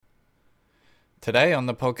Today on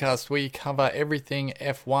the podcast, we cover everything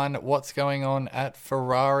F1, what's going on at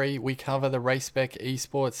Ferrari. We cover the RaceSpec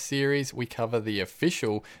Esports Series. We cover the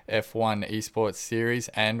official F1 Esports Series,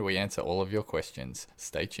 and we answer all of your questions.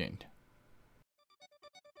 Stay tuned.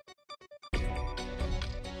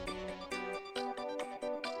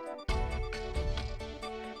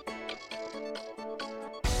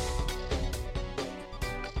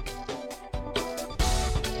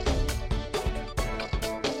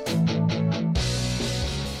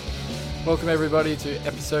 Welcome everybody to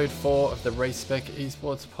episode 4 of the RaceSpec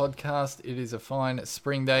Esports podcast. It is a fine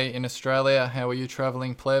spring day in Australia. How are you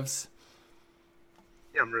travelling, plebs?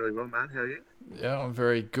 Yeah, I'm really well, man. How are you? Yeah, I'm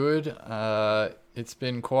very good. It's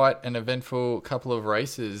been quite an eventful couple of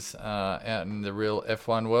races out in the real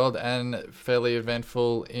F1 world, and fairly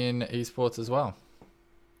eventful in esports as well.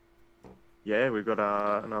 Yeah, we've got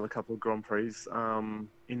another couple of Grand Prix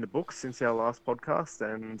in the books since our last podcast,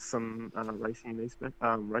 and some racing in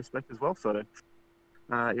RaceSpec as well. So,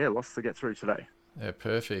 yeah, lots to get through today. Yeah,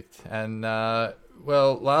 perfect. And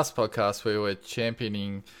last podcast we were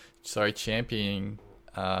championing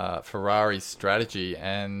Ferrari's strategy,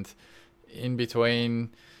 and in between,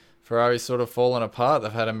 Ferrari's sort of fallen apart.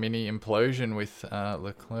 They've had a mini implosion with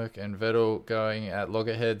Leclerc and Vettel going at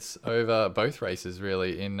loggerheads over both races,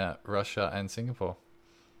 really, in Russia and Singapore.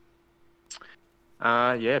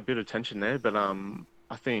 Yeah, a bit of tension there, but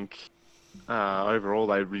I think overall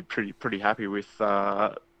they'd be pretty happy with their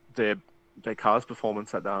car's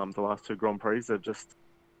performance at the last two Grand Prix. They just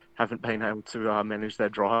haven't been able to manage their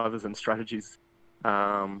drivers and strategies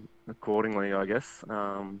accordingly, I guess.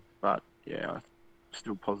 But yeah,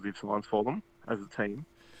 still positive signs for them as a team.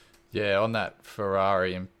 Yeah, on that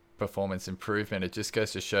Ferrari and performance improvement, it just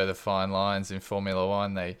goes to show the fine lines in Formula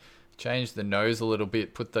One. They changed the nose a little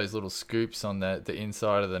bit, put those little scoops on the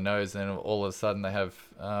inside of the nose, and all of a sudden they have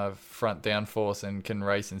front downforce and can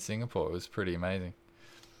race in Singapore. It was pretty amazing.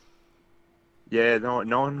 Yeah,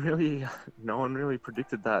 no one really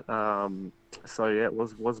predicted that. So yeah, it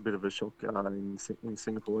was a bit of a shock in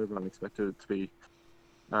Singapore. Everyone expected it to be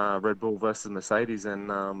Red Bull versus Mercedes,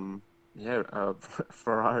 and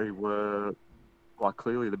Ferrari were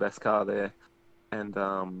clearly the best car there, and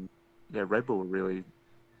Red Bull were really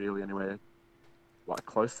anywhere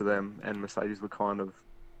close to them, and Mercedes were kind of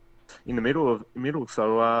in the middle.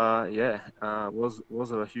 So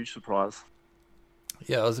was a huge surprise.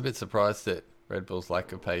 Yeah, I was a bit surprised at Red Bull's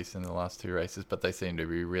lack of pace in the last two races, but they seem to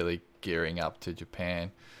be really gearing up to Japan,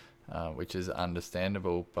 which is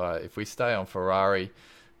understandable. But if we stay on Ferrari,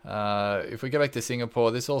 if we go back to Singapore,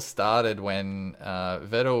 this all started when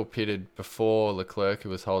Vettel pitted before Leclerc, who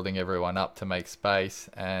was holding everyone up to make space,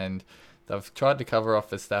 and they've tried to cover off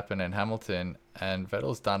Verstappen and Hamilton, and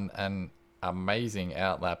Vettel's done an amazing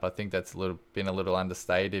outlap. I think that's been a little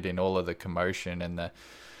understated in all of the commotion and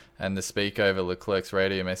the speak over Leclerc's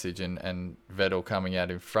radio message and Vettel coming out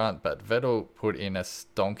in front. But Vettel put in a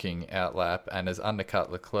stonking outlap and has undercut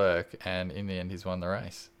Leclerc, and in the end he's won the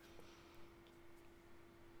race.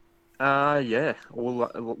 Yeah. Well,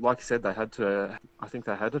 like you said, I think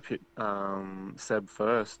they had to pit Seb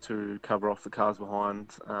first to cover off the cars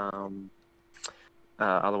behind.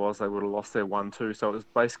 Otherwise, they would have lost their 1-2. So it was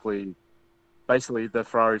basically the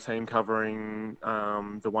Ferrari team covering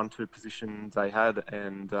the 1-2 position they had,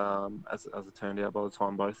 and as it turned out, by the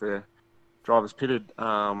time both their drivers pitted, they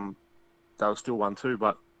were still 1-2,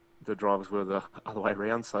 but the drivers were the other way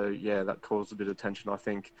around. So yeah, that caused a bit of tension, I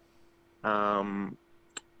think.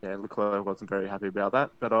 Leclerc wasn't very happy about that,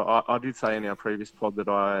 but I did say in our previous pod that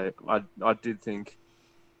I did think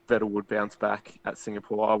Vettel would bounce back at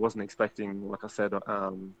Singapore. I wasn't expecting, like I said,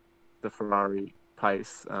 the Ferrari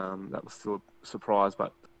pace. That was still a surprise,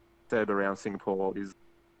 but said around Singapore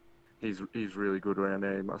he's really good around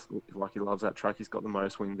there. He loves that track. He's got the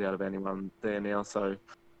most wins out of anyone there now. So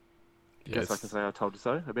I guess I can say I told you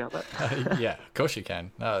so about that. Yeah, of course you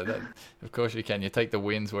can. Of course you can. You take the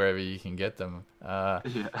wins wherever you can get them.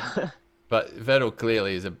 Yeah. But Vettel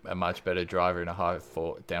clearly is a much better driver in a high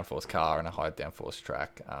downforce car and a high downforce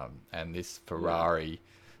track. And this Ferrari,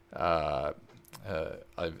 I'm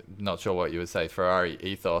not sure what you would say, Ferrari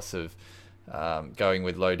ethos of going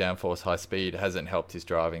with low downforce, high speed hasn't helped his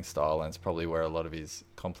driving style, and it's probably where a lot of his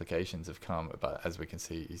complications have come. But as we can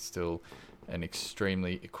see, he's still an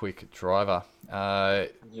extremely quick driver.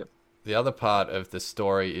 Yep. The other part of the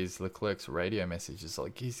story is Leclerc's radio messages.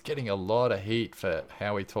 Like, he's getting a lot of heat for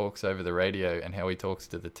how he talks over the radio and how he talks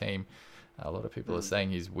to the team. A lot of people are saying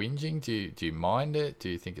he's whinging. Do you mind it? Do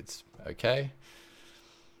you think it's okay?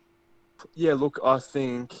 Yeah, look, I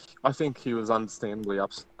think he was understandably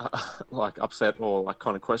upset or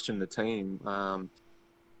kind of questioned the team.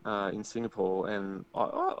 in Singapore, and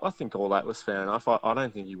I think all that was fair enough. I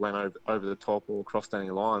don't think he went over the top or crossed any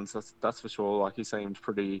lines. That's for sure. Like, he seemed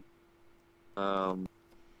pretty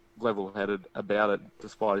level-headed about it,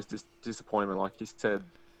 despite his disappointment. Like he said,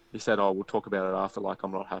 "Oh, we'll talk about it after. Like,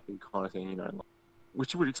 I'm not happy," kind of thing. You know, like,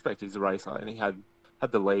 which you would expect. He's a racer, and he had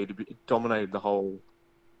the lead, he dominated the whole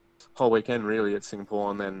weekend really at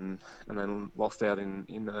Singapore, and then lost out in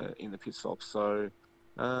the pit stops. So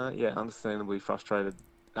yeah, understandably frustrated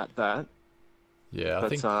at that. Yeah,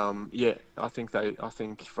 But I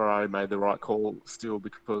think Ferrari made the right call still,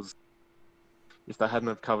 because if they hadn't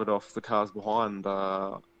have covered off the cars behind,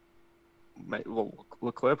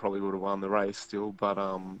 Leclerc probably would have won the race still, but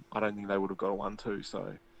I don't think they would have got a 1-2.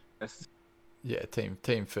 So that's, yeah,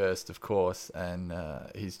 team first, of course, and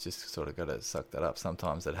he's just sort of got to suck that up.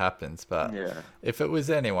 Sometimes it happens, but yeah, if it was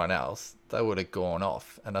anyone else, they would have gone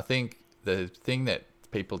off. And I think the thing that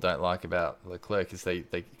people don't like about Leclerc is they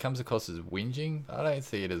comes across as whinging. I don't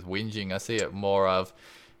see it as whinging. I see it more of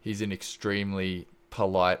he's an extremely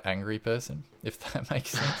polite, angry person, if that makes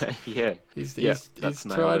sense. yeah, He's nailed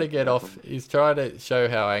trying to it, get off. definitely. He's trying to show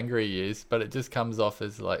how angry he is, but it just comes off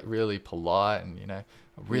as like really polite and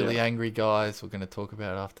really Yeah. angry guys. We're going to talk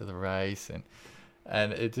about after the race,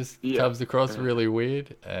 and it just Yeah. comes across Yeah. really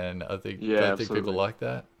weird. And I think Yeah, don't think people absolutely. like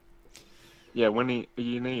that. Yeah, when he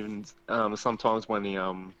even sometimes when he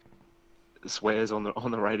swears on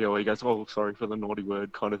the radio, he goes, "Oh, sorry for the naughty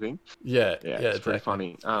word," kind of thing. Yeah, Yeah, yeah, it's pretty exactly.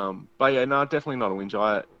 funny. But yeah, no, definitely not a whinge.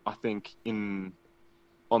 I think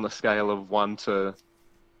on the scale of 1 to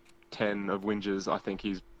 10 of whinges, I think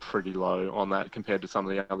he's pretty low on that compared to some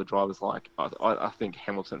of the other drivers. Like I think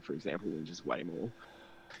Hamilton, for example, whinges way more.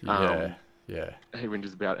 Yeah, Um, yeah. he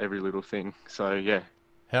whinges about every little thing. So yeah,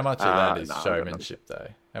 How much of that is no, I've got no issue. showmanship, though?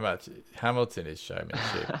 How much Hamilton is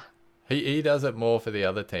showmanship? He does it more for the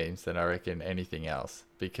other teams than I reckon anything else,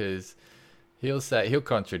 because he'll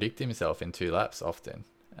contradict himself in 2 laps often.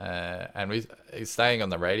 And he's staying on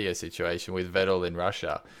the radio situation with Vettel in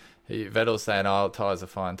Russia. Vettel's saying, "Oh, tires are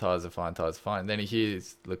fine, tires are fine, tires are fine." Then he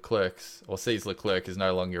hears sees Leclerc is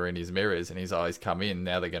no longer in his mirrors, and his eyes come in.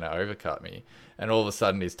 Now they're going to overcut me, and all of a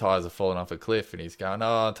sudden his tires are falling off a cliff, and he's going,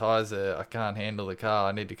 "Oh, I can't handle the car.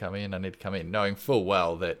 I need to come in. I need to come in," knowing full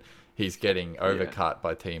well that he's getting Yeah, overcut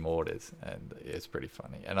by team orders, and it's pretty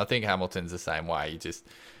funny. And I think Hamilton's the same way.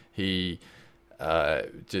 He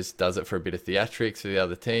just does it for a bit of theatrics for the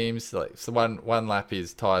other teams. Like, so one lap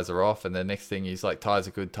his tires are off, and the next thing he's like, "Tires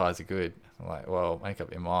are good, tires are good." I'm like, well, make up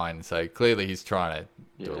your mind. So clearly he's trying to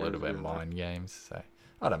do a yeah, little bit of mind games. So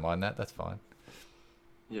I don't mind that. That's fine.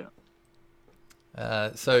 yeah.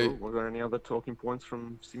 So Cool. Were there any other talking points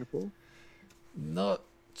from Singapore? not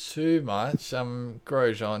too much.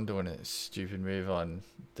 Grosjean doing a stupid move on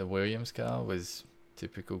the Williams car was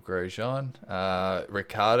typical Grosjean.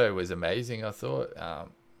 Ricardo was amazing, I thought.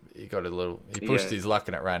 He pushed Yeah, his luck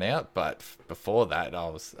and it ran out, but before that,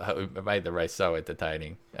 it made the race so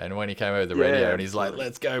entertaining. And when he came over the yeah, radio and he's like, absolutely.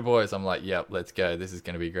 "Let's go, boys," I'm like, "Yep, let's go. This is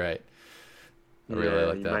going to be great." I really Yeah,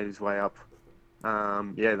 like he that. made his way up.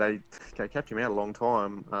 Yeah, they kept him out a long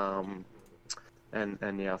time.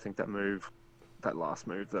 And yeah, I think that last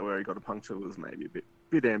move, that where he got a puncture, was maybe a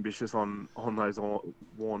bit ambitious on those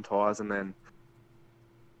worn tires, and then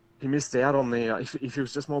he missed out on the. If he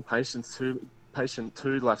was just more patient,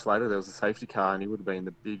 2 laps later, there was a safety car, and he would have been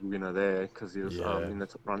the big winner there, because he was Yeah,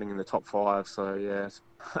 running in the top 5. So yeah,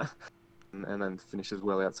 and then finishes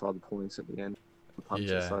well outside the points at the end of the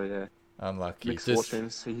puncture. yeah, So yeah. unlucky. Mixed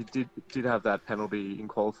fortunes. He did have that penalty in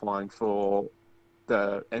qualifying for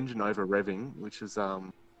the engine over revving, which is Yeah,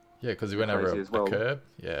 because he went over crazy as a well. curb.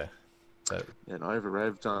 Yeah, that And over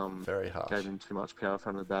revved very harsh. gave him too much power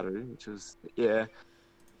from the battery, which is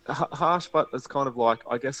harsh, but it's kind of like,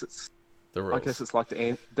 I guess The rules. it's like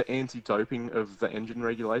the anti-doping of the engine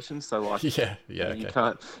regulations. So like, Yeah, yeah, you okay.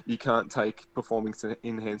 can't take performance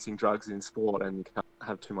enhancing drugs in sport, and you can't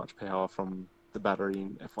have too much power from the battery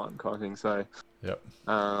in F1 kind of thing. So Yep.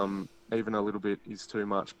 even a little bit is too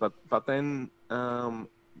much. But then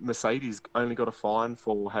Mercedes only got a fine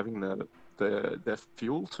for having the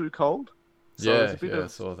fuel too cold. So there's Yeah, a bit yeah, I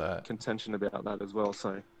of saw that. contention about that as well.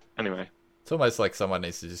 So anyway, It's almost like someone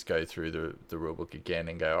needs to just go through the rule book again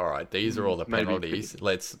and go, all right, these are all the maybe penalties.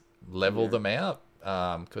 Let's level yeah, them out.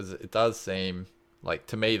 Because it does seem like,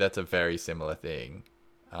 to me, that's a very similar thing.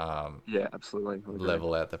 yeah, absolutely. I agree.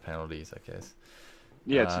 Level out the penalties, I guess.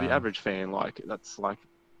 Yeah, to the Um, average fan, like, that's like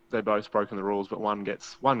they're both broken the rules, but one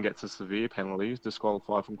gets a severe penalty,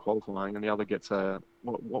 disqualified from qualifying, and the other gets a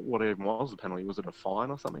what even was the penalty? Was it a fine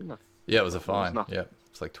or something? No, yeah, it was a it was fine. nothing. Yeah,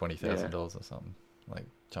 it's like Yeah, $20,000 or something, like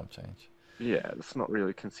chump change. yeah, it's not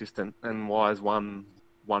really consistent. And why is one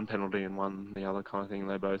one penalty and one the other kind of thing.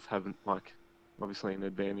 They both haven't, like, obviously an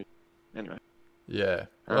advantage. Anyway. Yeah.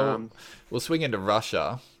 Well, Um, we'll swing into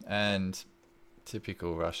Russia, and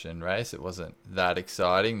typical Russian race. It wasn't that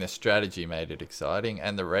exciting. The strategy made it exciting,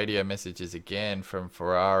 and the radio messages again from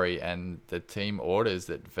Ferrari and the team orders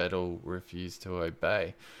that Vettel refused to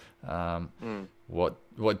obey.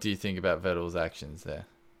 What do you think about Vettel's actions there?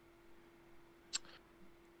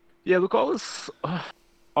 Yeah, look,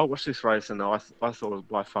 I watched this race and I thought it was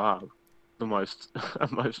by far the most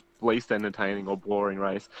most least entertaining or boring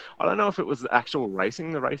race. I don't know if it was the actual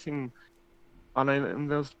racing. The racing, I mean, and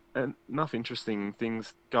there was enough interesting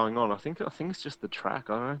things going on. I think it's just the track.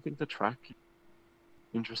 I don't think the track is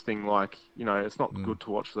interesting. Like, it's not good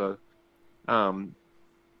to watch um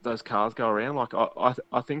those cars go around. Like,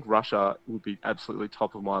 I think Russia would be absolutely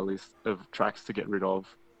top of my list of tracks to get rid of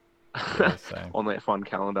Yeah, same. on the F1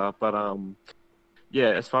 calendar. But yeah,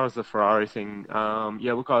 as far as the Ferrari thing,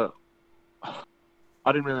 yeah, look, I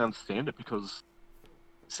didn't really understand it because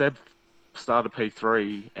Seb started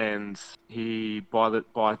P3 and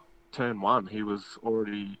by turn one he was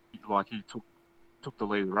already, like, he took the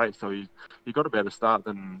lead of the race, so he got a better start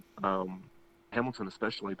than Hamilton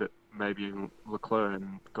especially, but maybe even Leclerc,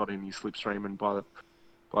 and got in his slipstream, and by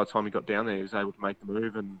the time he got down there he was able to make the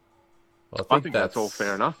move. And Well, I think that's all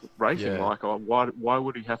fair enough racing. Yeah. Like, why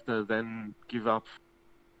would he have to then give up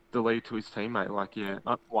the lead to his teammate? Like, yeah,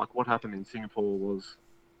 like what happened in Singapore was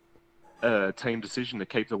a team decision to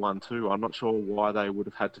keep the 1-2. I'm not sure why they would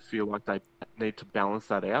have had to feel like they need to balance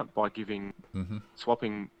that out by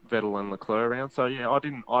swapping Vettel and Leclerc around. So yeah, I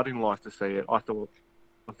didn't like to see it. I thought,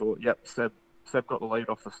 yep, Seb got the lead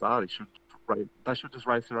off the start. They should just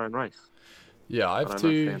race their own race. Yeah, I have don't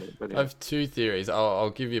two. understand it, but yeah. I have two theories. I'll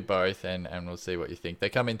give you both, and we'll see what you think. They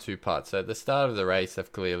come in two parts. So at the start of the race,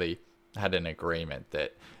 they've clearly had an agreement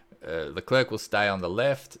that Leclerc will stay on the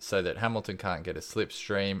left so that Hamilton can't get a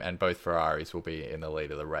slipstream, and both Ferraris will be in the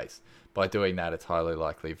lead of the race. By doing that, it's highly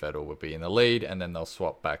likely Vettel will be in the lead, and then they'll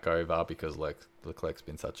swap back over because Leclerc's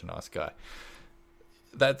been such a nice guy.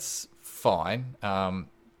 That's fine,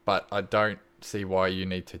 but I don't see why you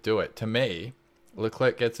need to do it. To me,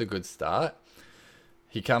 Leclerc gets a good start.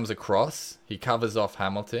 He comes across, he covers off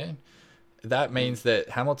Hamilton. That means that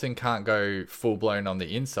Hamilton can't go full-blown on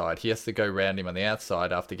the inside. He has to go round him on the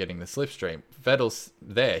outside after getting the slipstream. Vettel's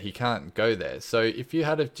there. He can't go there. So if you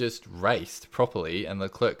had have just raced properly and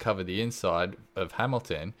Leclerc covered the inside of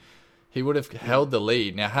Hamilton, he would have held the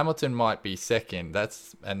lead. Now, Hamilton might be second,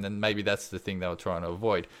 and then maybe that's the thing they were trying to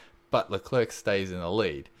avoid. But Leclerc stays in the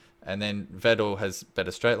lead. And then Vettel has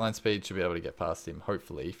better straight line speed, should be able to get past him,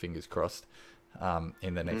 hopefully, fingers crossed,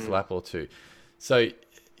 in the next lap or two. So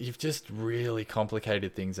you've just really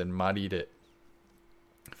complicated things and muddied it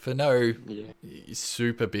for no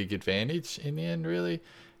super big advantage in the end, really.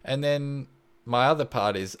 And then my other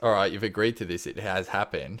part is, all right, you've agreed to this, it has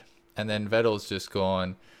happened. And then Vettel's just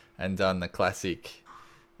gone and done the classic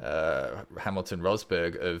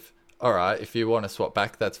Hamilton-Rosberg of, all right, if you want to swap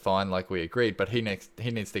back, that's fine, like we agreed, but he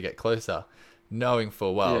needs to get closer, knowing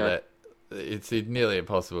full well that it's nearly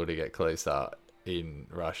impossible to get closer in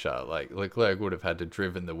Russia. Like, Leclerc would have had to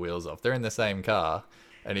driven the wheels off. They're in the same car,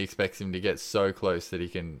 and he expects him to get so close that he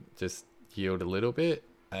can just yield a little bit,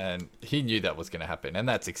 and he knew that was going to happen, and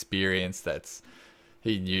that's experience.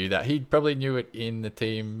 He knew that. He probably knew it in the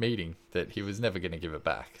team meeting that he was never going to give it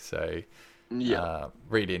back. So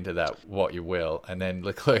read into that what you will. And then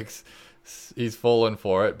he's fallen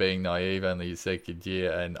for it, being naive, only his second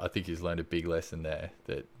year, and I think he's learned a big lesson there,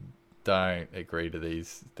 that don't agree to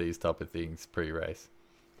these type of things pre-race.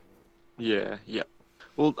 Yeah.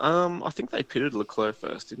 Well, I think they pitted Leclerc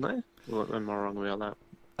first, didn't they? Or am I wrong about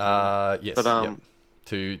that? Yes. But,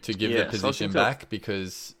 to give the position back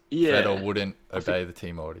because Vettel wouldn't obey the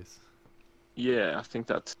team orders. Yeah, I think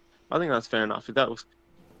that's fair enough.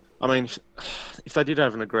 If they did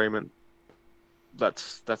have an agreement,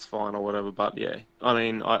 that's fine or whatever. But yeah,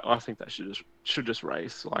 I think they should just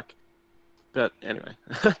race. Like, but anyway,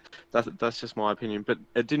 that's just my opinion. But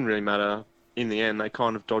it didn't really matter in the end. They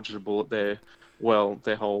kind of dodged a bullet there. Well,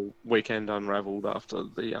 their whole weekend unravelled after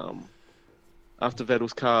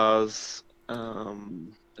Vettel's car's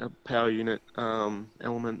power unit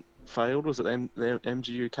element failed. Was it the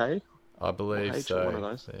MGUK? I believe so. One of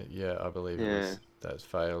those. Yeah, I believe that's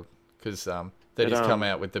failed because they just come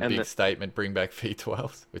out with the big statement, bring back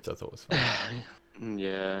V12s, which I thought was fun.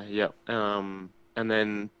 Yeah. And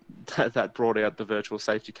then that brought out the virtual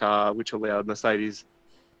safety car, which allowed Mercedes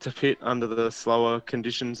to pit under the slower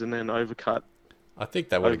conditions and then overcut. I think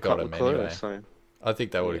they would have got him anyway. So. I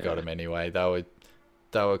think they would have got him anyway. They were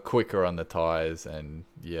they were quicker on the tires, and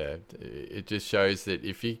yeah, it just shows that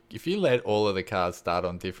if you let all of the cars start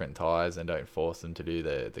on different tires and don't force them to do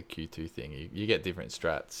the Q2 thing, you get different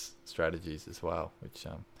strategies as well, which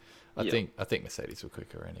I think Mercedes were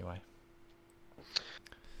quicker anyway.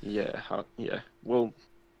 Yeah. Well,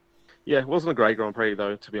 yeah, it wasn't a great Grand Prix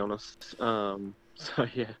though, to be honest. So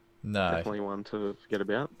yeah, no, definitely one to forget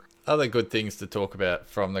about. Other good things to talk about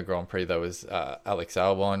from the Grand Prix, though, was Alex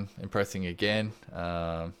Albon impressing again.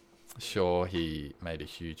 Sure, he made a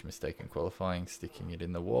huge mistake in qualifying, sticking it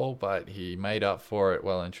in the wall, but he made up for it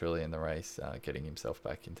well and truly in the race, getting himself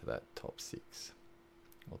back into that top 6,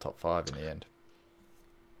 or top 5 in the end.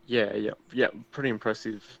 Yeah, pretty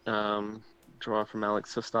impressive drive from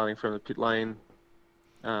Alex, so starting from the pit lane.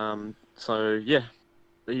 So yeah,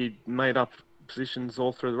 he made up positions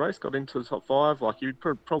all through the race, got into the top 5. Like, you'd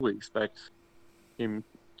probably expect him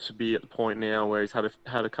to be at the point now where he's had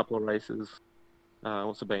a couple of races.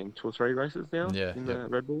 What's it been, 2 or 3 races now in the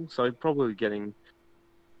Red Bull? So probably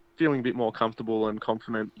feeling a bit more comfortable and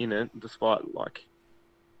confident in it, despite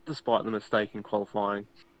the mistake in qualifying,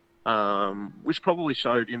 which probably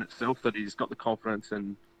showed in itself that he's got the confidence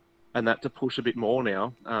and that to push a bit more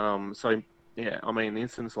now. So yeah, I mean,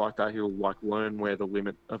 instances like that, he'll learn where the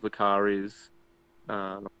limit of the car is.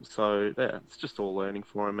 So yeah, it's just all learning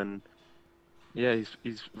for him, and yeah,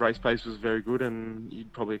 his race pace was very good, and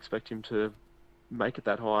you'd probably expect him to make it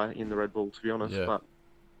that high in the Red Bull, to be honest. Yeah. But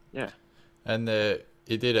yeah, and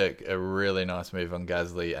he did a really nice move on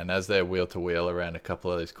Gasly, and as they're wheel to wheel around a couple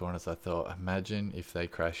of those corners, I thought, imagine if they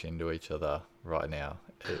crash into each other right now.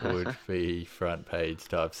 It would be front page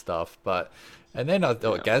type stuff. And then I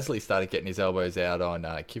thought Gasly started getting his elbows out on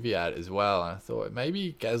Kvyat as well, and I thought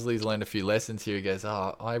maybe Gasly's learned a few lessons here. He goes,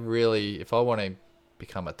 if I want to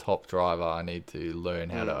become a top driver, I need to learn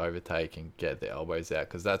how to overtake and get the elbows out,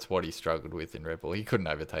 because that's what he struggled with in Red Bull. He couldn't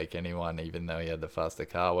overtake anyone, even though he had the faster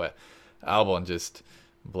car, where Albon just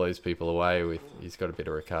blows people away he's got a bit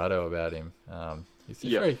of Ricardo about him. He's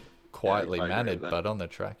very quietly mannered, but on the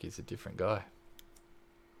track he's a different guy.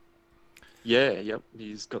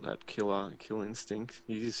 He's got that kill instinct.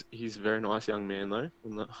 He's a very nice young man though,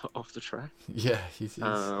 off the track. Yeah, he's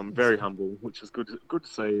very humble, which is good to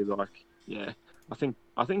see. I think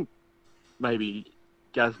maybe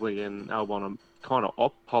Gasly and Albon are kind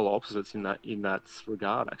of polar opposites in that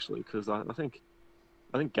regard, actually, because I think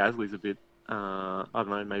Gasly's a bit I don't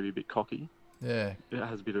know, maybe a bit cocky. Yeah, it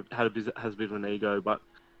has a bit of an ego, but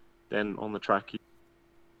then on the track,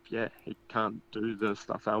 he can't do the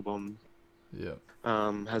stuff Albon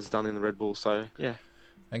has done in the Red Bull. So yeah.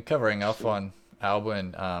 And covering off on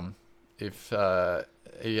Albon, if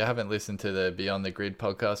you haven't listened to the Beyond the Grid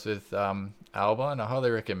podcast with Albon, I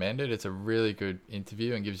highly recommend it. It's a really good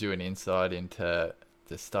interview and gives you an insight into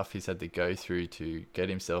the stuff he's had to go through to get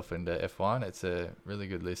himself into F1. It's a really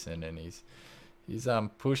good listen, and he's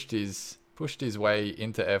pushed his way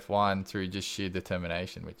into F1 through just sheer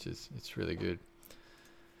determination, which it's really good.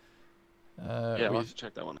 I'll have to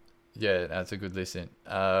check that one. Yeah, that's a good listen.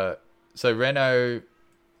 So Renault,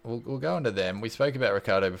 we'll go into them. We spoke about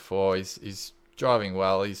Ricciardo before. He's driving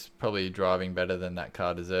well. He's probably driving better than that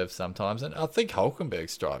car deserves sometimes. And I think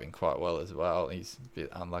Hülkenberg's driving quite well as well. He's a bit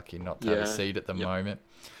unlucky not to have a seat at the moment.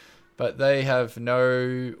 But they have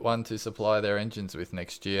no one to supply their engines with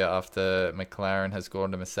next year after McLaren has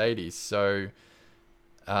gone to Mercedes. So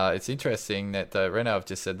it's interesting that Renault have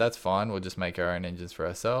just said, that's fine, we'll just make our own engines for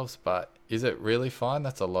ourselves. But is it really fine?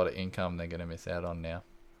 That's a lot of income they're going to miss out on now.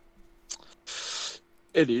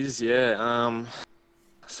 It is, yeah.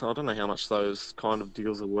 So I don't know how much those kind of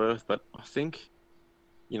deals are worth, but I think,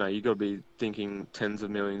 you got to be thinking tens of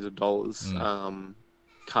millions of dollars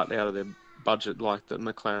cut out of their budget, like that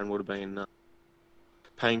McLaren would have been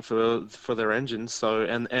paying for their engines. So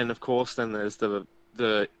and of course then there's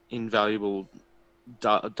the invaluable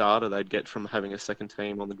data they'd get from having a second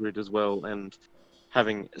team on the grid as well, and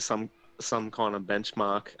having some kind of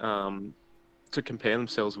benchmark to compare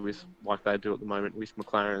themselves with, like they do at the moment with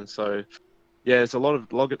McLaren. So yeah, there's a lot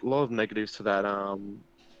of negatives to that. I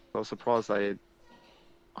was surprised I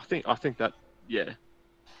think that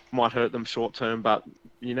might hurt them short term, but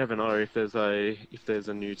you never know if there's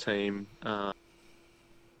a new team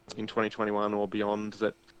in 2021 or beyond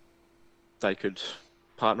that they could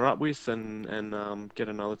partner up with and get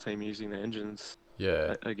another team using the engines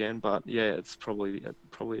again. But yeah, it's probably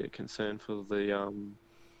a concern for the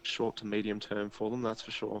short to medium term for them, that's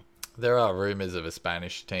for sure. There are rumours of a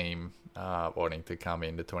Spanish team wanting to come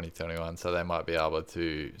into 2021, so they might be able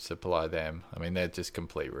to supply them. I mean, they're just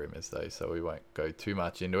complete rumours though, so we won't go too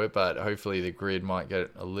much into it, but hopefully the grid might get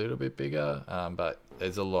a little bit bigger. But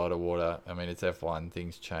there's a lot of water. I mean, it's F1.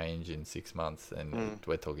 Things change in 6 months, and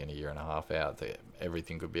we're talking a year and a half out.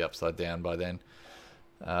 Everything could be upside down by then.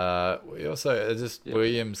 We also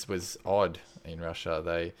Williams was odd in Russia.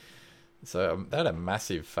 They had a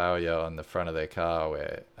massive failure on the front of their car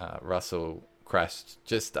where Russell crashed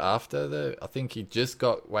just after I think he just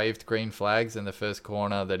got waved green flags in the first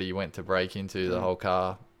corner that he went to brake into. The whole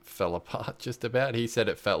car fell apart just about. He said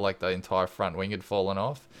it felt like the entire front wing had fallen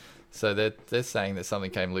off. So they're saying that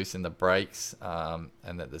something came loose in the brakes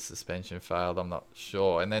and that the suspension failed. I'm not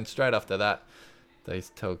sure. And then straight after that, they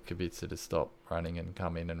told Kubica to stop running and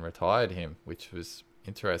come in and retired him, which was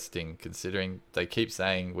interesting considering they keep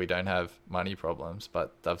saying we don't have money problems,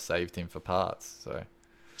 but they've saved him for parts. So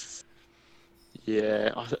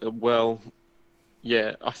yeah, I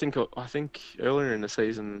think earlier in the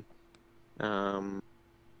season, I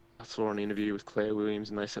saw an interview with Claire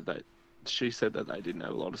Williams, and she said that they didn't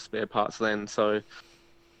have a lot of spare parts then. So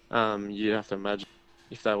you have to imagine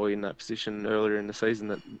if they were in that position earlier in the season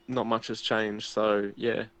that not much has changed. So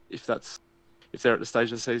yeah, if they're at the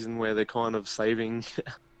stage of the season where they're kind of saving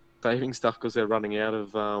stuff because they're running out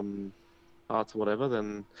of parts or whatever,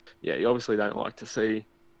 then yeah, you obviously don't like to see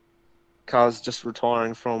cars just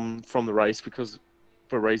retiring from the race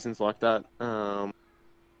for reasons like that. I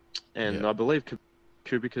believe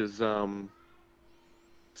Kubica's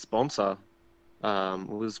sponsor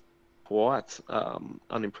was quite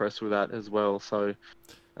unimpressed with that as well. So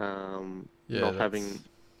not having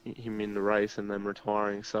him in the race and them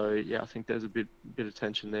retiring. So yeah, I think there's a bit of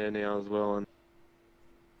tension there now as well. And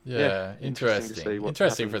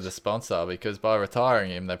interesting for the sponsor, because by retiring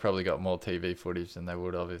him, they probably got more TV footage than they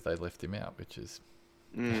would have if they left him out, which is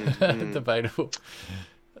debatable.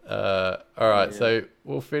 All right, so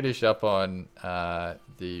we'll finish up on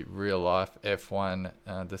the real life F1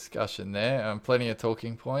 discussion there. Plenty of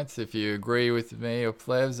talking points. If you agree with me or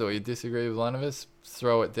Plevs, or you disagree with one of us,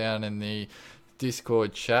 throw it down in the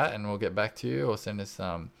Discord chat and we'll get back to you, or send us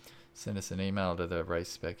an email to the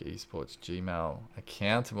RaceSpec Esports Gmail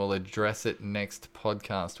account and we'll address it next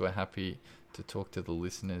podcast. We're happy to talk to the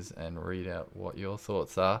listeners and read out what your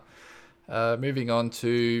thoughts are. Moving on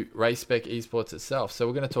to RaceSpec Esports itself. So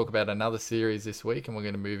we're going to talk about another series this week, and we're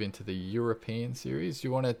going to move into the European series. Do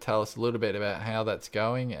you want to tell us a little bit about how that's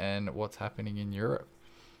going and what's happening in Europe?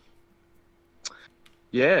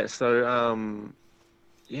 Yeah, so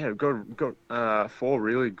we've got 4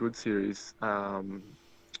 really good series going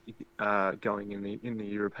in the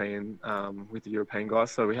European with the European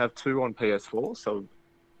guys. So we have 2 on PS4. So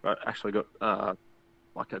I actually got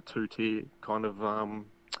like a 2-tier kind of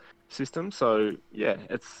system. So yeah,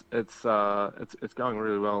 it's going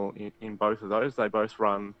really well in both of those. They both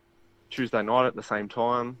run Tuesday night at the same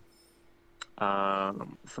time.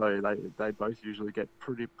 So they both usually get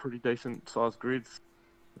pretty decent sized grids.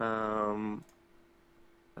 And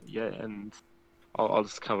I'll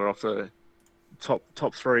just cover off the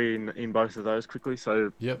top 3 in both of those quickly.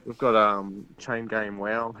 So we've got Chain Game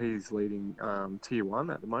Wow. He's leading Tier 1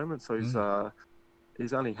 at the moment. So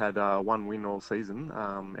he's only had 1 win all season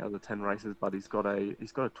out of the 10 races, but he's got a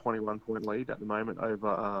 21-point lead at the moment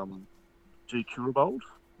over G Curabold.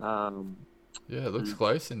 It looks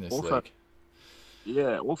close in this league.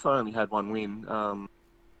 Yeah, also only had 1 win,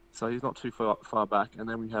 so he's not too far back. And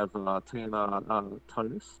then we have TNR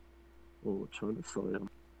Tonus, or Tonus, sorry,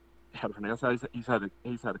 how to pronounce that. He's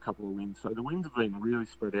had a couple of wins. So the wins have been really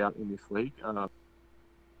spread out in this league.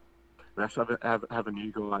 We actually have a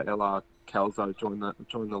new guy, LR Calzo, join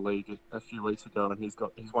the league a few weeks ago, and he's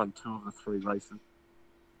won 2 of the 3 races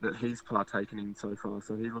that he's partaken in so far.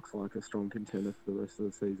 So he looks like a strong contender for the rest of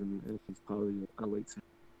the season, and he's part of the elite season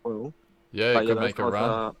as well. Yeah, he could make a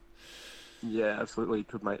run. Yeah, absolutely, he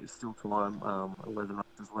could make. Still time, 11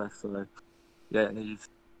 races left. So yeah, he's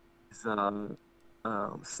 70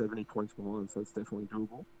 points behind, so it's definitely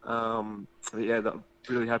doable.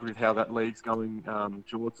 Really happy with how that league's going.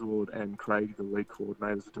 George Lord and Craig, the league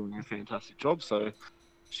coordinators, are doing a fantastic job, so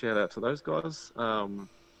shout out to those guys.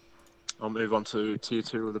 I'll move on to Tier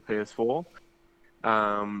 2 of the PS4.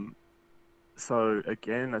 So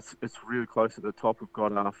again, it's really close at the top. We've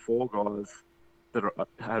got 4 guys that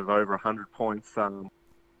have over 100 points, and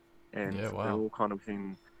they're all kind of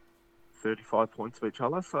within 35 points of each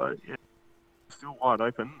other. So yeah, still wide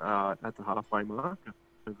open at the halfway mark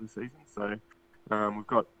of the season. So we've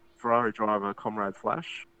got Ferrari driver Comrade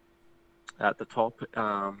Flash at the top.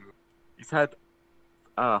 He's had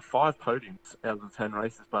 5 podiums out of the 10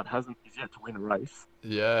 races, but he's yet to win a race.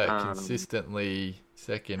 Yeah, consistently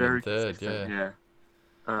second and third. Yeah.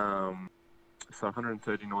 So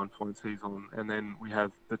 139 points he's on. And then we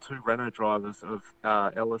have the two Renault drivers of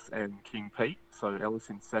Ellis and King Pete. So Ellis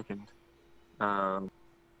in second.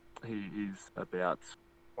 He is about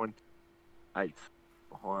 28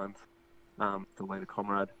 behind the leader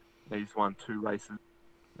Comrade. He's won 2 races.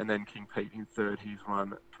 And then King Pete in third, he's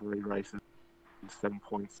won 3 races and 7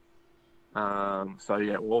 points. So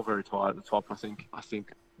yeah, all very tight at the top. I think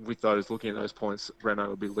with those, looking at those points, Renault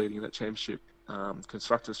will be leading that championship,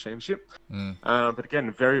 constructors championship. But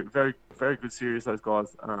again, very, very, very good series. Those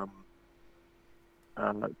guys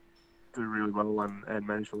do really well and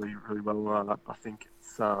manage really, really well. I think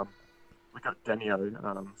it's we got Daniel,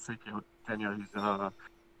 CP Daniel, who's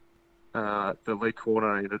the lead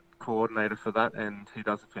coordinator for that, and he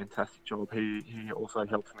does a fantastic job. He also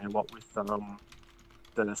helps me a lot with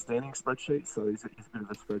the standing spreadsheet, so he's a bit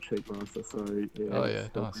of a spreadsheet master. So yeah,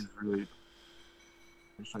 nice. Is really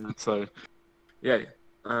so yeah.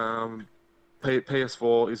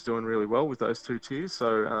 PS4 is doing really well with those 2 tiers.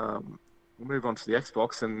 So we'll move on to the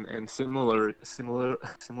Xbox and similarly,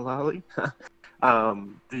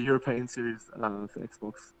 the European series for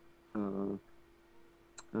Xbox.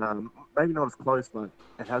 Maybe not as close, but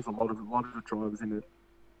it has a lot of drivers in it,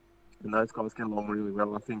 and those guys get along really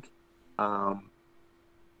well. I think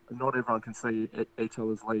not everyone can see each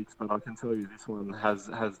other's leagues, but I can tell you this one has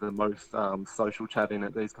the most social chat in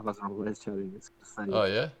it. These guys are always chatting. It's good to see. Oh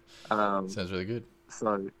yeah, sounds really good.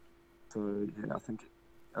 So yeah, I think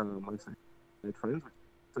mostly made friends.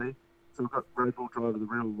 See, so we've got Red Bull driver, the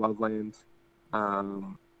real Loveland,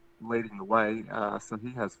 leading the way. So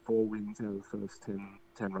he has 4 wins out of the first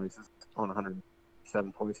 10 races on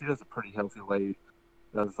 107 points. He has a pretty healthy lead.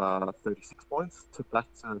 Does 36 points to back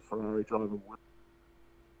to Ferrari driver Wood.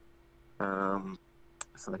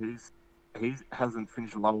 So he hasn't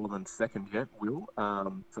finished lower than second yet, Will.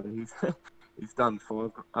 So he's done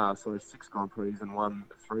 6 Grand Prix and won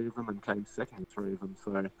 3 of them and came second in 3 of them.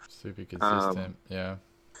 So super consistent, yeah.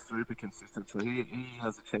 Super consistent. So he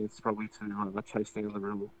has a chance probably to chase down the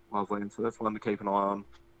real Loveland. So that's one to keep an eye on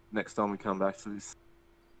next time we come back to this.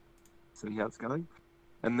 See how it's going.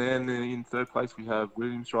 And then in third place we have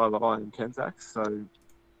Williams driver Ian Kenzak. So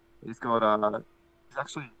he's got he's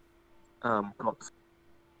actually got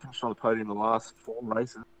finished on the podium the last 4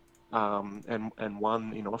 races and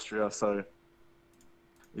won in Austria. So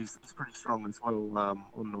he's pretty strong as well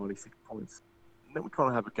on 96 points. And then we kind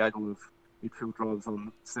of have a gaggle of midfield drivers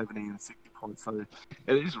on 70 and 60 points. So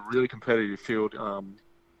it is a really competitive field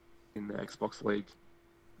in the Xbox League.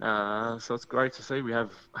 So it's great to see. We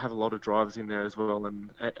have a lot of drivers in there as well.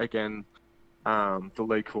 And again, the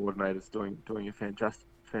league coordinator's doing a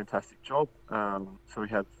fantastic job. So we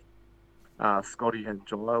have Scotty and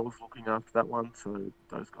Giles looking after that one. So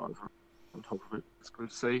those guys are on top of it. It's good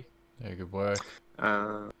to see. Yeah, good work.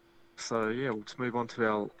 So yeah, we'll just move on to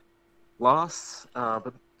our last,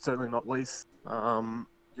 but certainly not least,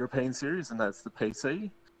 European series, and that's the PC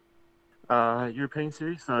European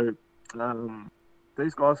series. So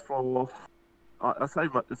these guys, I say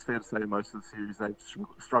it's fair to say most of the series they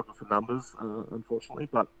struggle for numbers, unfortunately,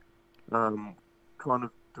 but kind of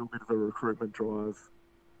do a bit of a recruitment drive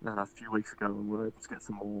a few weeks ago, and we're able to get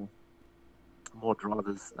some more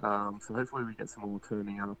drivers. So hopefully we get some more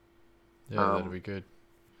turning up. Yeah, that'd be good.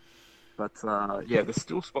 But yeah, there's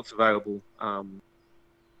still spots available. You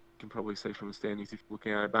can probably see from the standings if you're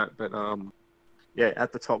looking at that. But yeah,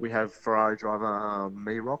 at the top we have Ferrari driver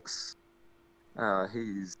Mirox.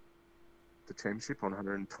 He's the championship on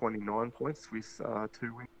 129 points with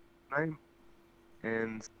 2 wins name.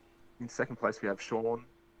 And in second place we have Sean,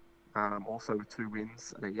 also with 2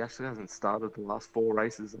 wins. He actually hasn't started the last 4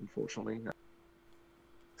 races, unfortunately.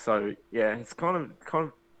 So yeah, it's kind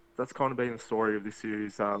of that's kind of been the story of this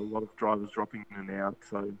series. A lot of drivers dropping in and out.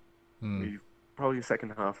 So probably the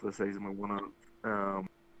second half of the season we want to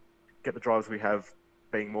get the drivers we have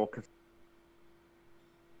being more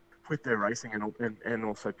with their racing and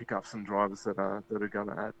also pick up some drivers that are going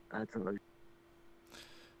to add to those.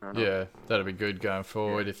 Yeah, that'll be good going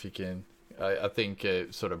forward if you can. I think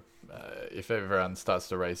sort of if everyone starts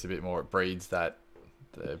to race a bit more, it breeds that.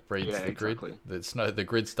 Breeds the grid. The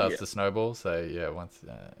grid starts to snowball. So yeah, once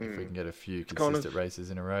if we can get a few consistent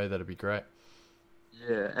races in a row, that'd be great.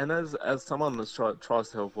 Yeah, and as someone that tries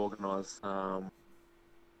to help organise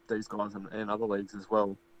these guys and other leagues as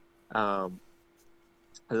well,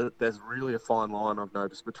 there's really a fine line I've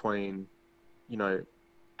noticed between, you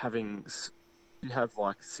have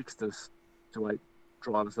like 6 to 8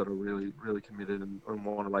 drivers that are really, really committed and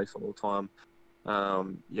want to race all the time.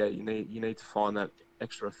 Yeah, you need to find that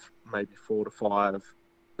extra maybe 4 to 5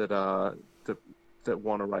 that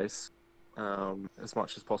want to race as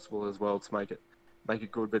much as possible as well to make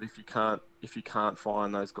it good. But if you can't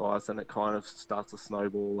find those guys, then it kind of starts to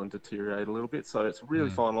snowball and deteriorate a little bit. So it's a really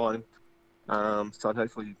fine line. So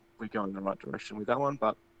hopefully we go in the right direction with that one.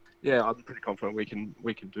 But yeah, I'm pretty confident we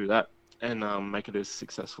can do that and make it as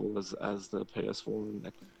successful as the PS4 and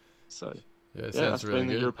that. So Yeah, it yeah, sounds that's really been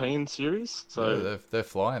the good. European series. So Yeah, they're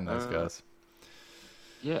flying, those guys.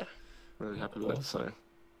 yeah, really happy with it. So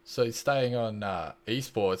So staying on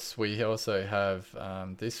esports, we also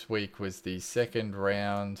have this week was the second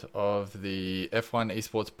round of the F1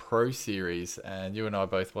 Esports Pro Series, and you and I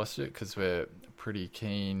both watched it because we're pretty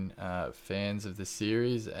keen fans of the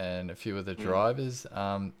series and a few of the drivers.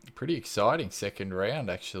 Pretty exciting second round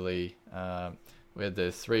actually. Where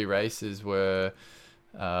the three races were.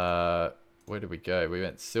 Where did we go? We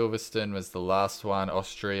went Silverstone was the last one,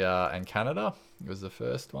 Austria and Canada was the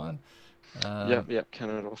first one. yep,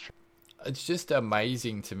 Canada, Austria. It's just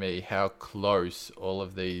amazing to me how close all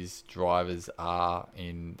of these drivers are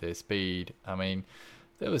in their speed. I mean,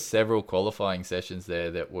 there were several qualifying sessions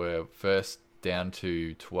there that were first down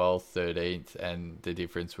to 12th, 13th, and the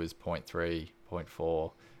difference was 0.3,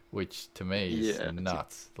 0.4, which to me is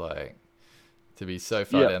nuts. Like, to be so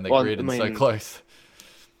far down the grid and so close.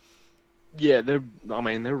 Yeah, they're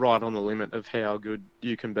right on the limit of how good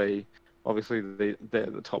you can be. Obviously, they're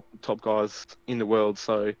the top guys in the world.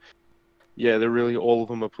 So, yeah, they're really, all of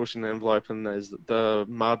them are pushing the envelope, and there's the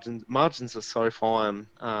margins are so fine.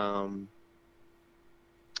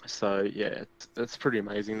 So yeah, it's pretty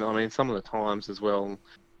amazing. I mean, some of the times as well,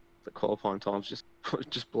 the qualifying times just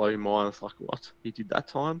blow your mind. It's like, what, he did that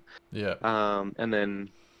time? Yeah. And then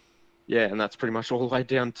yeah, and that's pretty much all the way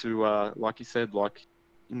down to like you said, like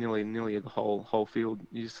nearly the whole field.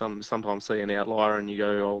 You sometimes see an outlier and you go,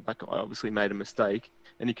 oh, that guy obviously made a mistake,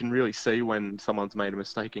 and you can really see when someone's made a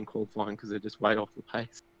mistake in qualifying because they're just way off the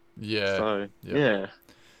pace. Yeah. So Yep. yeah,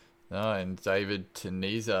 No, and David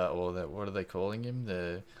Teniza, or what are they calling him?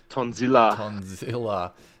 The Tonzilla.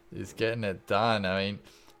 Tonzilla is getting it done. I mean,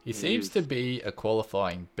 he seems to be a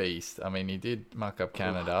qualifying beast. I mean, he did muck up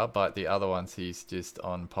Canada, but the other ones he's just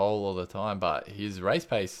on pole all the time. But his race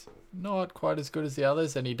pace, not quite as good as the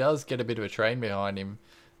others, and he does get a bit of a train behind him.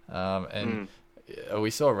 We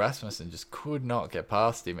saw Rasmussen just could not get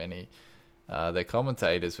past him, and the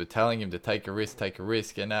commentators were telling him to take a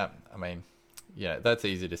risk, and I mean, yeah, that's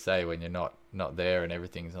easy to say when you're not there and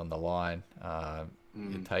everything's on the line.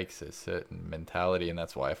 It takes a certain mentality, and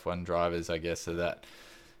that's why F1 drivers, I guess, are that,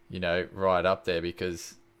 right up there,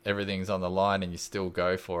 because everything's on the line and you still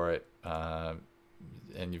go for it.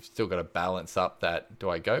 And you've still got to balance up that, do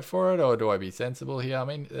I go for it or do I be sensible here? I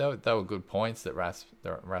mean, they were good points that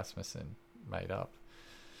Rasmussen made up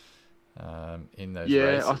in those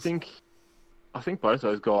races. I think both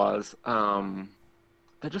those guys,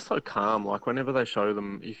 they're just so calm. Like whenever they show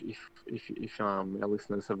them, if our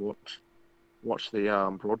listeners have watched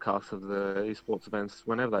the broadcast of the esports events,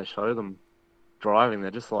 whenever they show them driving,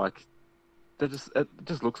 it just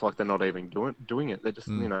looks like they're not even doing it. They're just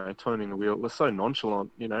turning the wheel. They're so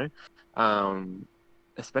nonchalant,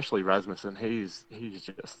 especially Rasmussen. He's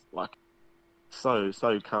just like so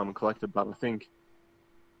calm and collected. But I think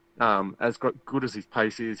as good as his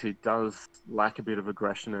pace is, he does lack a bit of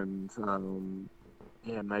aggression and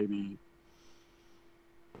maybe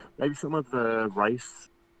some of the race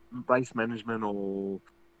management or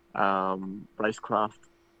racecraft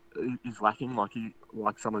is lacking,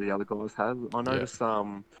 like some of the other guys have. I noticed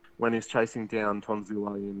when he's chasing down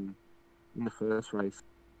Tonzilla in the first race,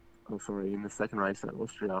 in the second race at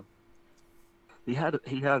Austria, he had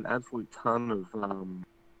an absolute ton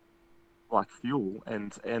of fuel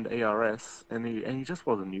and ERS, and he just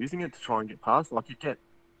wasn't using it to try and get past. Like, you get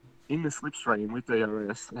in the slipstream with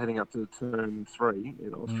ERS heading up to turn 3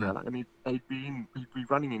 in Austria, and he'd be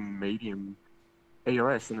running in medium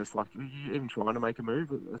ERS, and it's like, are you even trying to make a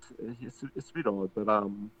move? It's a bit odd, but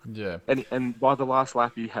yeah. And by the last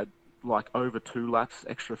lap, he had like over 2 laps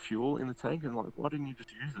extra fuel in the tank, and like, why didn't you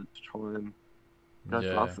just use it to try and go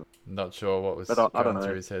past it? Not sure what was I don't going know.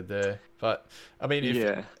 through his head there, but I mean,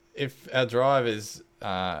 if our drivers,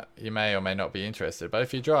 you may or may not be interested, but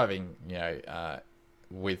if you're driving,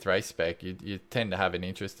 with race spec, you tend to have an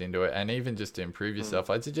interest into it, and even just to improve yourself,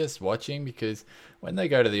 I'd suggest watching, because when they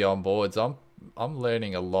go to the onboards, I'm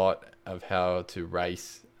learning a lot of how to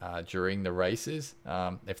race during the races,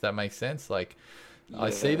 if that makes sense. Like, I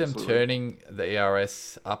see them turning the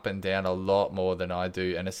ERS up and down a lot more than I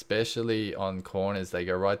do, and especially on corners, they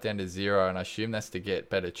go right down to 0, and I assume that's to get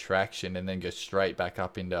better traction and then go straight back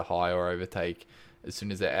up into high or overtake as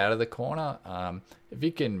soon as they're out of the corner. If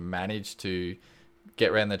you can manage to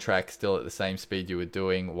get around the track still at the same speed you were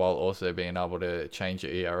doing while also being able to change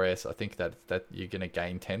your ERS, I think that you're going to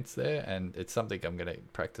gain tenths there, and it's something I'm going to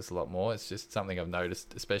practice a lot more. It's just something I've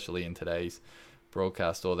noticed, especially in today's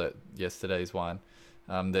broadcast or that yesterday's one,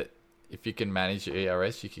 that if you can manage your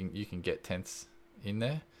ERS, you can get tenths in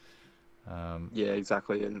there. Yeah,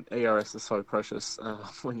 exactly. And ERS is so precious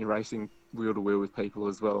when you're racing wheel to wheel with people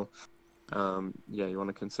as well. Yeah, you want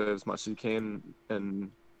to conserve as much as you can and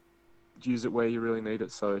use it where you really need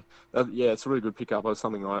it. So yeah, it's a really good pickup. It's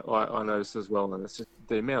something I noticed as well, and it's just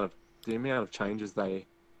the amount of changes they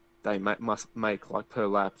must make like per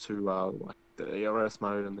lap to like the ERS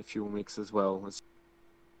mode and the fuel mix as well.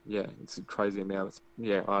 It's a crazy amount.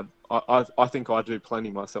 I think I do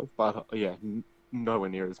plenty myself, but nowhere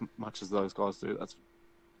near as much as those guys do.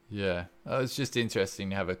 It's just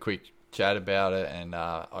interesting to have a quick chat about it, and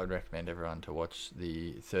I'd recommend everyone to watch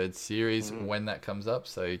the third series when that comes up.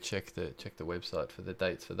 So check the website for the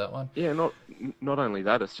dates for that one. Yeah, not only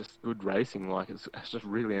that, it's just good racing. Like it's just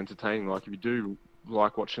really entertaining. Like if you do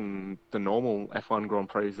like watching the normal F1 Grand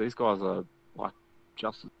Prix, these guys are like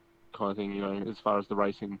just kind of thing, as far as the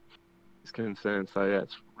racing is concerned. So yeah,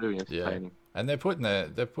 it's really entertaining. Yeah. And they're putting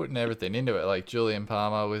everything into it. Like Julian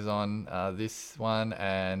Palmer was on this one,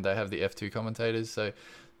 and they have the F2 commentators. So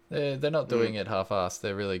they're not doing it half-assed.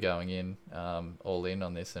 They're really going in all in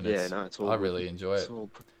on this, and I really enjoy it.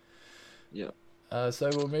 So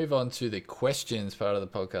we'll move on to the questions part of the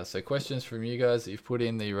podcast. So questions from you guys that you've put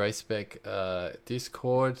in the RaceSpec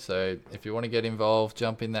Discord. So if you want to get involved,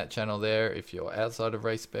 jump in that channel there. If you're outside of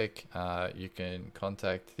RaceSpec, you can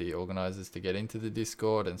contact the organisers to get into the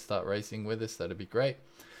Discord and start racing with us. That'd be great.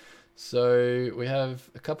 So we have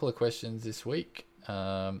a couple of questions this week.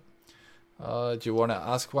 Do you want to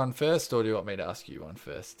ask one first, or do you want me to ask you one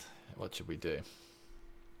first? What should we do?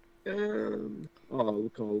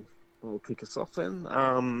 I'll kick us off then.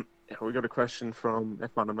 We got a question from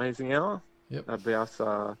F1 Amazing Hour about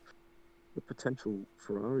the potential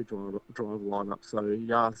Ferrari driver lineup. So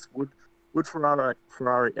he asks, would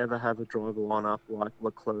Ferrari ever have a driver lineup like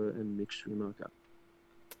Leclerc and Mick Schumacher?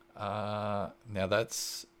 Now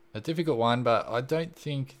that's a difficult one, but I don't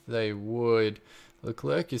think they would.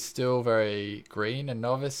 Leclerc is still very green and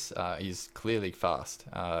novice. He's clearly fast,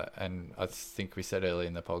 and I think we said earlier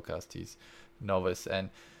in the podcast he's novice. And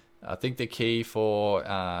I think the key for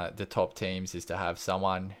the top teams is to have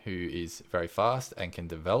someone who is very fast and can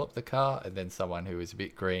develop the car, and then someone who is a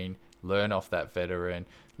bit green, learn off that veteran,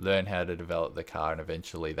 learn how to develop the car, and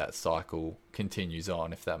eventually that cycle continues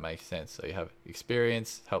on, if that makes sense. So you have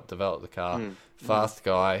experience, help develop the car, fast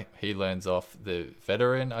guy, he learns off the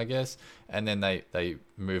veteran, I guess, and then they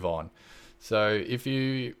move on. So if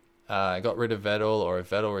you got rid of Vettel, or if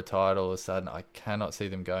Vettel retired all of a sudden, I cannot see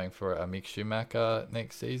them going for a Mick Schumacher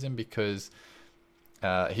next season, because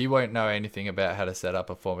he won't know anything about how to set up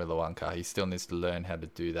a Formula One car. He still needs to learn how to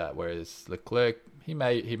do that. Whereas Leclerc, he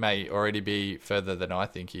may already be further than I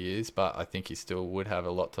think he is, but I think he still would have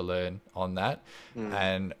a lot to learn on that.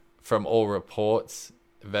 And from all reports,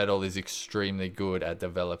 Vettel is extremely good at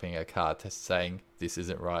developing a car, to saying this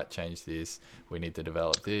isn't right, change this, we need to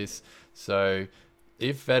develop this. So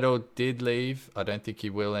if Vettel did leave, I don't think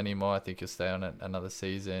he will anymore. I think he'll stay on another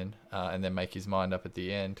season and then make his mind up at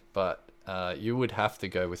the end. But you would have to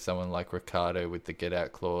go with someone like Ricciardo with the get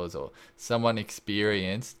out clause, or someone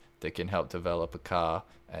experienced that can help develop a car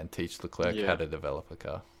and teach Leclerc how to develop a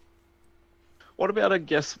car. What about, I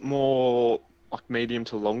guess, more like medium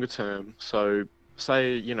to longer term? So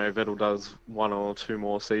say, Vettel does 1 or 2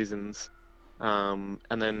 more seasons and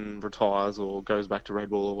then retires or goes back to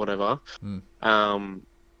Red Bull or whatever.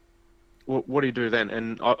 What do you do then?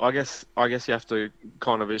 And I guess you have to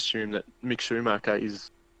kind of assume that Mick Schumacher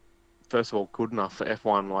is, first of all, good enough for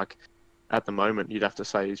F1. Like at the moment, you'd have to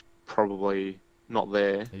say he's probably not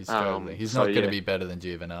there. He's not going to be better than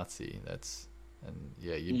Giovinazzi.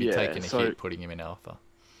 You'd be taking a hit putting him in Alpha.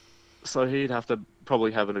 So he'd have to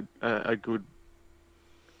probably have a good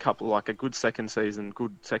couple, like a good second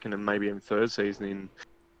and maybe even third season in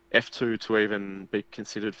F2 to even be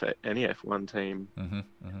considered for any F1 team.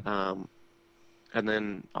 And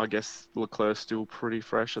then I guess Leclerc's still pretty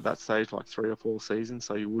fresh at that stage, like 3 or 4 seasons.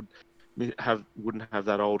 So you wouldn't have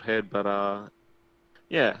that old head, but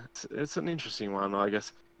it's an interesting one, I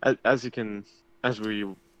guess. As we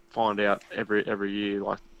find out every year,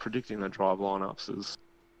 like predicting the drive lineups is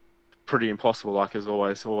pretty impossible. Like there's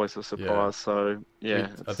always a surprise. Yeah. So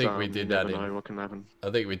I think we did that. Know what can happen. I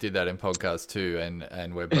think we did that in podcast 2,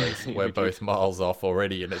 and we're both miles off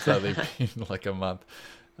already, and it's only been like a month.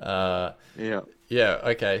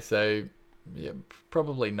 Okay, so Yeah,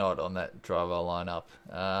 probably not on that driver lineup.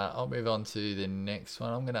 I'll move on to the next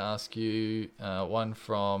one. I'm going to ask you one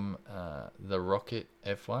from the Rocket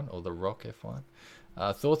F1 or the Rock F1.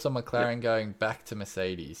 Thoughts on Yep. McLaren going back to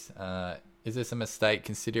Mercedes? Is this a mistake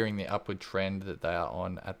considering the upward trend that they are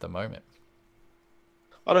on at the moment?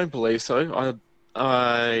 I don't believe so.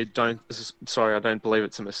 I don't. Sorry, I don't believe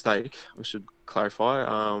it's a mistake. I should clarify.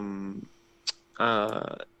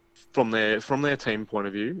 Uh, from their team point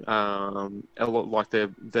of view, a lot like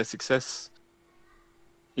their success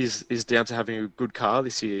is down to having a good car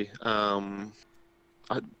this year.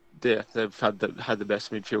 I, yeah, they've had the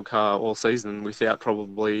best midfield car all season without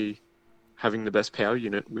probably having the best power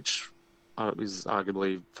unit, which is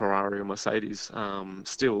arguably Ferrari or Mercedes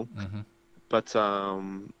still. Mm-hmm. But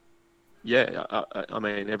yeah, I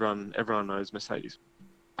mean everyone knows Mercedes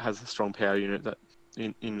has a strong power unit that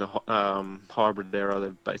in the hybrid era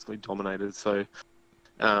they've basically dominated. So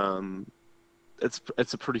um,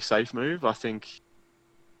 it's a pretty safe move.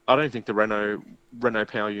 I don't think the Renault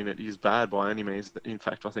power unit is bad by any means. In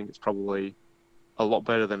fact, I think it's probably a lot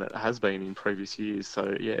better than it has been in previous years.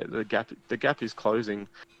 So yeah, the gap is closing,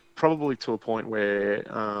 probably to a point where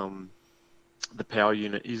the power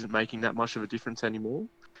unit isn't making that much of a difference anymore,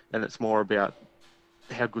 and it's more about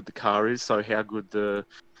how good the car is. So how good the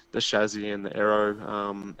chassis and the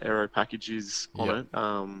aero package is on Yep.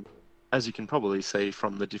 it. As you can probably see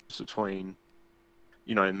from the difference between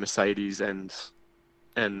Mercedes and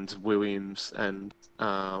Williams and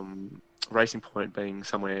Racing Point being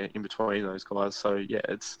somewhere in between those guys. So yeah,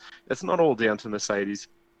 it's not all down to Mercedes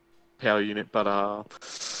power unit, but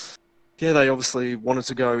yeah, they obviously wanted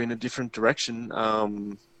to go in a different direction,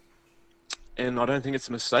 and I don't think it's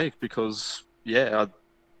a mistake because yeah,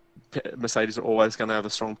 Mercedes are always going to have a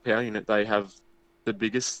strong power unit. They have the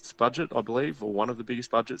biggest budget, I believe, or one of the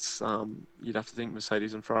biggest budgets. You'd have to think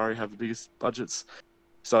Mercedes and Ferrari have the biggest budgets,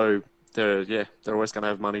 so they're always going to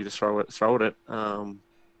have money to throw at it.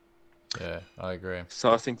 Yeah, I agree.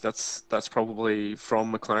 So I think that's probably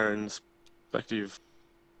from McLaren's perspective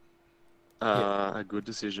Yeah, a good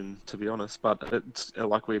decision, to be honest. But it's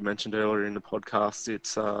like we mentioned earlier in the podcast,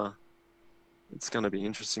 it's going to be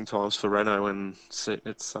interesting times for Renault, and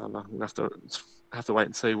we'll have to wait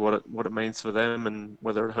and see what it means for them and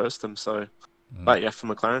whether it hurts them. So, mm. but yeah, for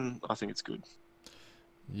McLaren, I think it's good.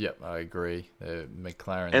 Yep, I agree. And there's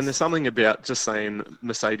McLaren's. something about just saying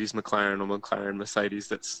Mercedes McLaren or McLaren Mercedes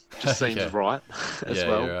that's just seems Yeah, right as yeah,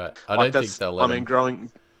 you're well. right. I Like don't think that's, they'll I let mean, him.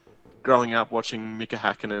 growing up watching Mika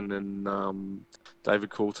Hakkinen and David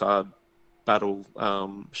Coulthard battle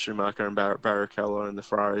Schumacher and Barrichello and the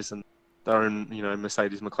Ferraris and their own,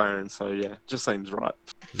 Mercedes McLaren. So yeah, just seems right.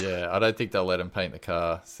 Yeah, I don't think they'll let him paint the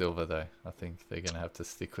car silver though. I think they're gonna have to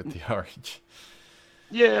stick with the orange.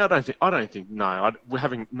 Yeah, I don't think. No, we're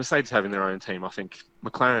having Mercedes having their own team. I think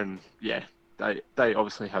McLaren, yeah, they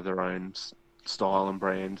obviously have their own style and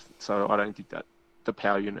brand. So I don't think that the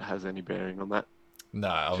power unit has any bearing on that No,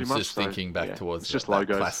 I too was much. just So thinking back yeah, towards it's just that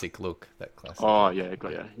logos. classic look. That classic Oh look. yeah,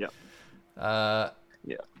 got yeah. Uh,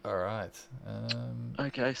 Yeah. all right.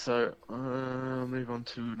 Okay, so move on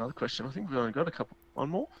to another question. I think we've only got one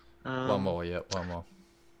more. One more. Yeah, one more.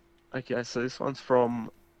 Okay, so this one's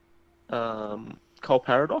from Cole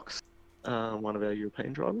Paradox, one of our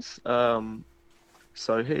European drivers.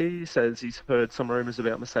 So he says he's heard some rumors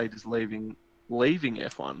about Mercedes leaving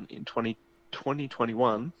F1 in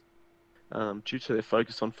 2021 due to their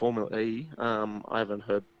focus on Formula E. I haven't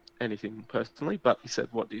heard anything personally, but he said,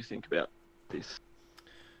 "What do you think about this?"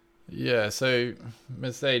 Yeah, so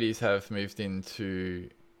Mercedes have moved into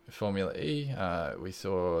Formula E. We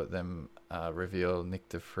saw them reveal Nick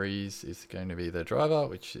De Vries is going to be the driver,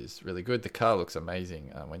 which is really good. The car looks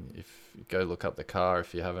amazing. If you go look up the car,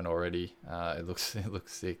 if you haven't already, it looks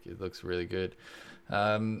sick. It looks really good.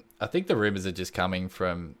 I think the rumors are just coming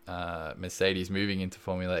from Mercedes moving into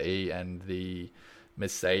Formula E and the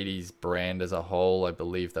Mercedes brand as a whole. I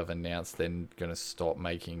believe they've announced they're going to stop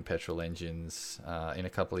making petrol engines in a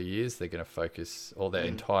couple of years. They're going to focus, all their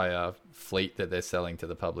entire fleet that they're selling to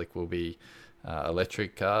the public will be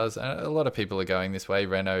electric cars. And a lot of people are going this way.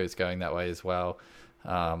 Renault is going that way as well.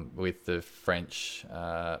 With the France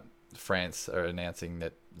are announcing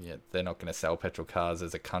that they're not going to sell petrol cars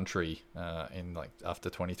as a country in like after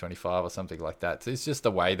 2025 or something like that. So it's just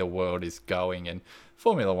the way the world is going, and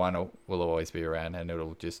Formula One will always be around, and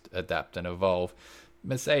it'll just adapt and evolve.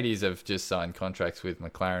 Mercedes have just signed contracts with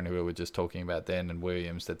McLaren, who we were just talking about then, and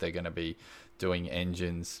Williams, that they're going to be doing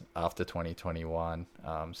engines after 2021.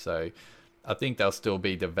 So I think they'll still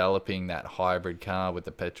be developing that hybrid car with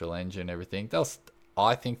the petrol engine and everything.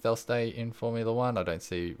 I think they'll stay in Formula One. I don't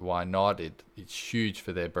see why not. It's huge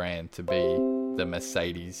for their brand to be the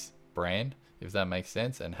Mercedes brand, if that makes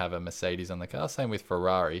sense, and have a Mercedes on the car. Same with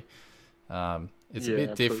Ferrari. It's a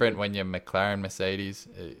bit different when you're McLaren Mercedes.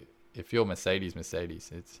 If you're Mercedes,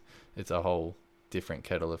 it's a whole different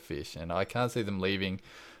kettle of fish. And I can't see them leaving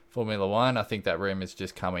Formula One. I think that rumor is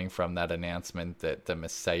just coming from that announcement that the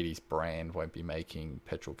Mercedes brand won't be making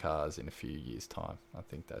petrol cars in a few years' time. I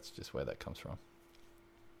think that's just where that comes from.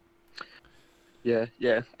 Yeah,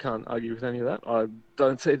 can't argue with any of that. I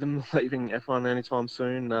don't see them leaving F1 anytime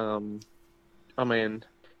soon. I mean,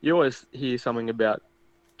 you always hear something about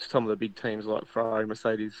some of the big teams like Ferrari,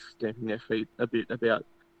 Mercedes stamping their feet a bit about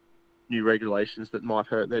new regulations that might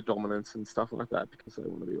hurt their dominance and stuff like that because they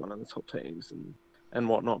want to be one of the top teams and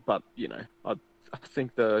whatnot. But, I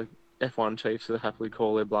think the F1 chiefs will happily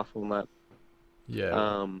call their bluff on that.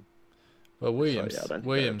 Yeah. Well,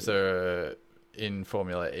 Williams are in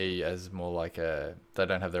Formula E as more like they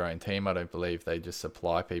don't have their own team, I don't believe. They just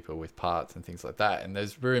supply people with parts and things like that. And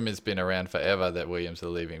there's rumours been around forever that Williams are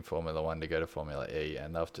leaving Formula One to go to Formula E,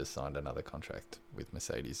 and they've just signed another contract with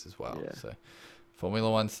Mercedes as well. Yeah. So Formula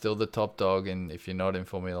One's still the top dog, and if you're not in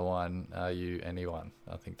Formula One, are you anyone?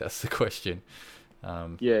 I think that's the question.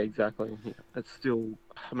 Yeah, exactly. Yeah. It's still,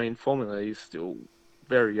 Formula E is still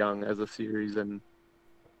very young as a series and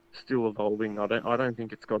still evolving. I don't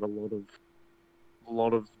think it's got a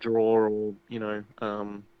lot of draw or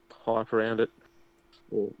hype around it,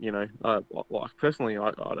 or like personally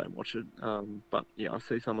I don't watch it, but I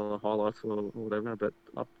see some of the highlights or whatever, but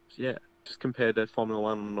just compared to Formula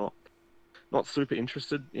One, I'm not super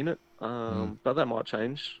interested in it, but that might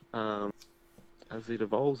change as it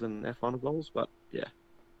evolves and F1 evolves. But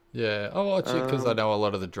I'll watch it because I know a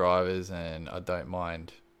lot of the drivers and I don't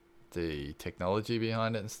mind the technology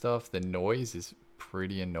behind it and stuff. The noise is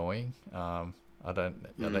pretty annoying. I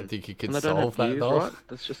don't think you can solve that though. Right?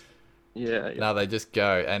 That's just yeah. No, they just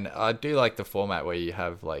go, and I do like the format where you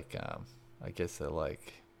have like I guess they're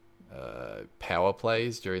like power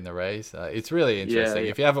plays during the race. It's really interesting.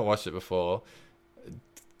 If you haven't watched it before,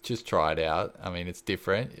 just try it out. It's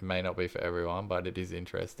different. It may not be for everyone, but it is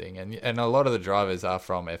interesting. And a lot of the drivers are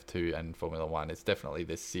from F2 and Formula One. It's definitely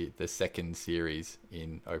the second series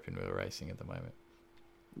in open wheel racing at the moment.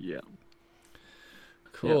 Yeah.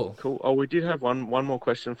 Cool. Yeah, cool. Oh, we did have one more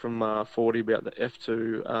question from 40 about the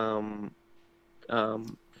F2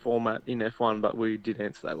 format in F1, but we did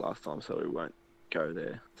answer that last time, so we won't go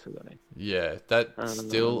there today. Yeah, that's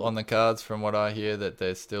still on the cards from what I hear, that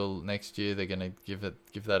they're still next year they're going to give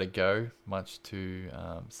that a go, much to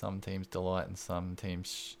some teams' delight and some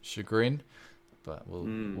teams' chagrin. But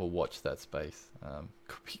we'll watch that space.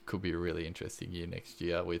 Could be a really interesting year next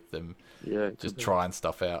year with them just trying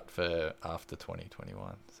stuff out for after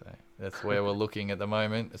 2021. So that's where we're looking at the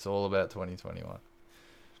moment. It's all about 2021.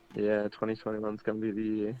 Yeah, 2021 is going to be the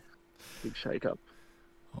year. Big shake-up.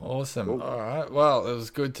 Awesome. Cool. All right. Well, it was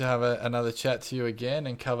good to have another chat to you again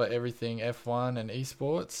and cover everything F1 and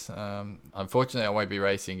esports. Unfortunately, I won't be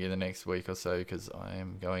racing in the next week or so because I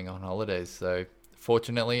am going on holidays. So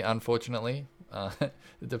fortunately, unfortunately,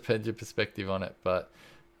 it depends your perspective on it, but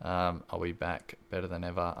I'll be back better than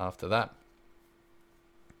ever after that.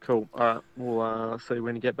 Cool. All right. We'll see you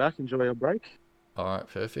when you get back. Enjoy your break. All right.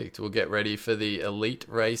 Perfect. We'll get ready for the elite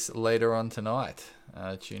race later on tonight.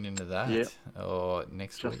 Tune into that or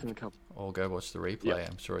next week. Or go watch the replay. Yep.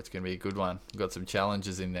 I'm sure it's going to be a good one. We've got some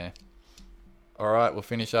challenges in there. All right, we'll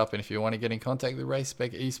finish up. And if you want to get in contact with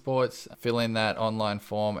RaceSpec Esports, fill in that online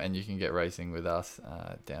form and you can get racing with us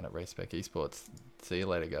down at RaceSpec Esports. See you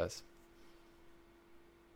later, guys.